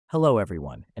Hello,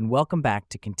 everyone, and welcome back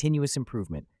to Continuous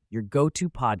Improvement, your go-to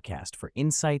podcast for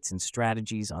insights and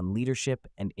strategies on leadership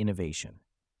and innovation.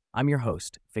 I'm your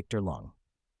host, Victor Leung.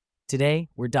 Today,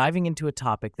 we're diving into a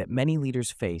topic that many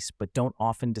leaders face but don't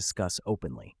often discuss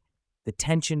openly: the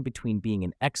tension between being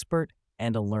an expert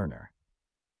and a learner.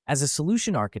 As a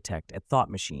solution architect at Thought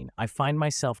Machine, I find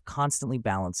myself constantly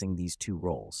balancing these two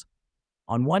roles.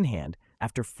 On one hand,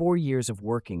 after 4 years of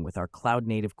working with our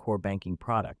cloud-native core banking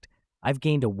product, I've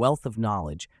gained a wealth of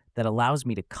knowledge that allows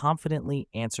me to confidently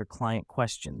answer client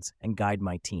questions and guide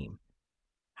my team.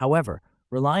 However,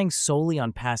 relying solely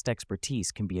on past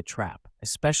expertise can be a trap,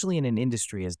 especially in an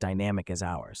industry as dynamic as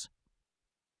ours.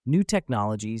 New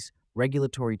technologies,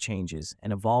 regulatory changes,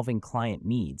 and evolving client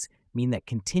needs mean that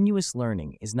continuous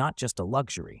learning is not just a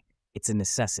luxury, it's a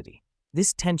necessity.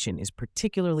 This tension is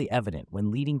particularly evident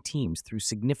when leading teams through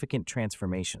significant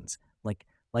transformations,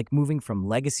 like moving from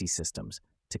legacy systems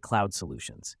to cloud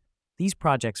solutions. These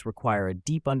projects require a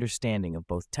deep understanding of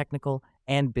both technical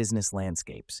and business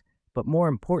landscapes, but more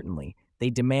importantly, they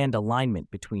demand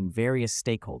alignment between various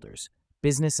stakeholders,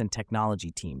 business and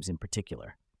technology teams in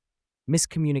particular.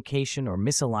 Miscommunication or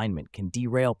misalignment can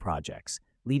derail projects,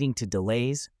 leading to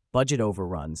delays, budget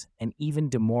overruns, and even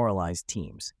demoralized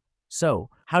teams. So,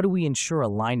 how do we ensure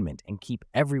alignment and keep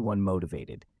everyone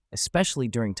motivated, especially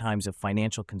during times of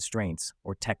financial constraints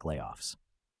or tech layoffs?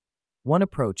 One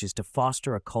approach is to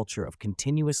foster a culture of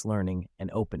continuous learning and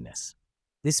openness.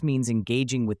 This means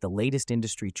engaging with the latest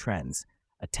industry trends,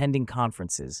 attending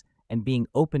conferences, and being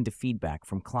open to feedback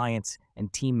from clients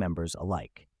and team members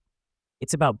alike.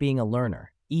 It's about being a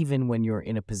learner, even when you're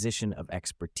in a position of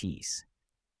expertise.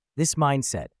 This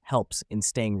mindset helps in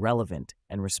staying relevant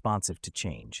and responsive to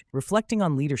change. Reflecting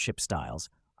on leadership styles,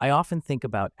 I often think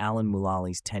about Alan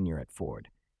Mullally's tenure at Ford.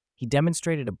 He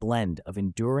demonstrated a blend of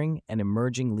enduring and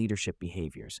emerging leadership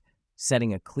behaviors,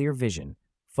 setting a clear vision,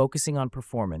 focusing on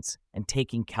performance, and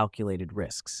taking calculated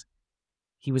risks.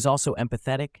 He was also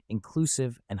empathetic,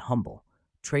 inclusive, and humble,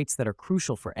 traits that are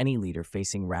crucial for any leader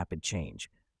facing rapid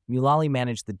change. Mulally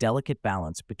managed the delicate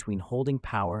balance between holding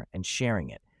power and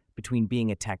sharing it, between being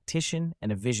a tactician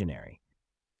and a visionary.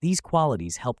 These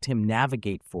qualities helped him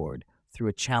navigate Ford through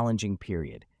a challenging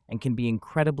period and can be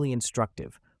incredibly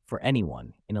instructive for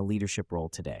anyone in a leadership role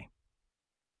today.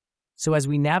 So as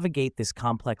we navigate this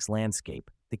complex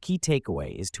landscape, the key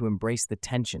takeaway is to embrace the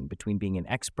tension between being an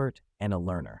expert and a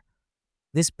learner.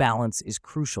 This balance is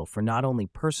crucial for not only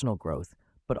personal growth,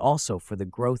 but also for the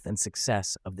growth and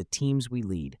success of the teams we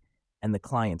lead and the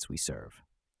clients we serve.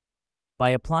 By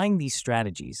applying these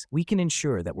strategies, we can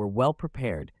ensure that we're well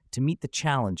prepared to meet the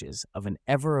challenges of an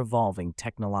ever-evolving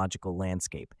technological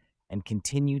landscape and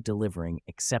continue delivering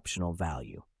exceptional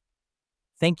value.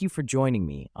 Thank you for joining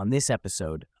me on this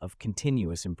episode of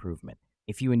Continuous Improvement.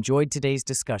 If you enjoyed today's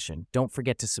discussion, don't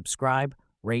forget to subscribe,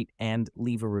 rate, and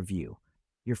leave a review.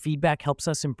 Your feedback helps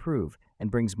us improve and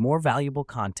brings more valuable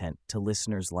content to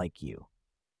listeners like you.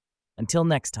 Until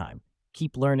next time,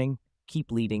 keep learning,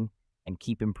 keep leading, and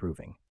keep improving.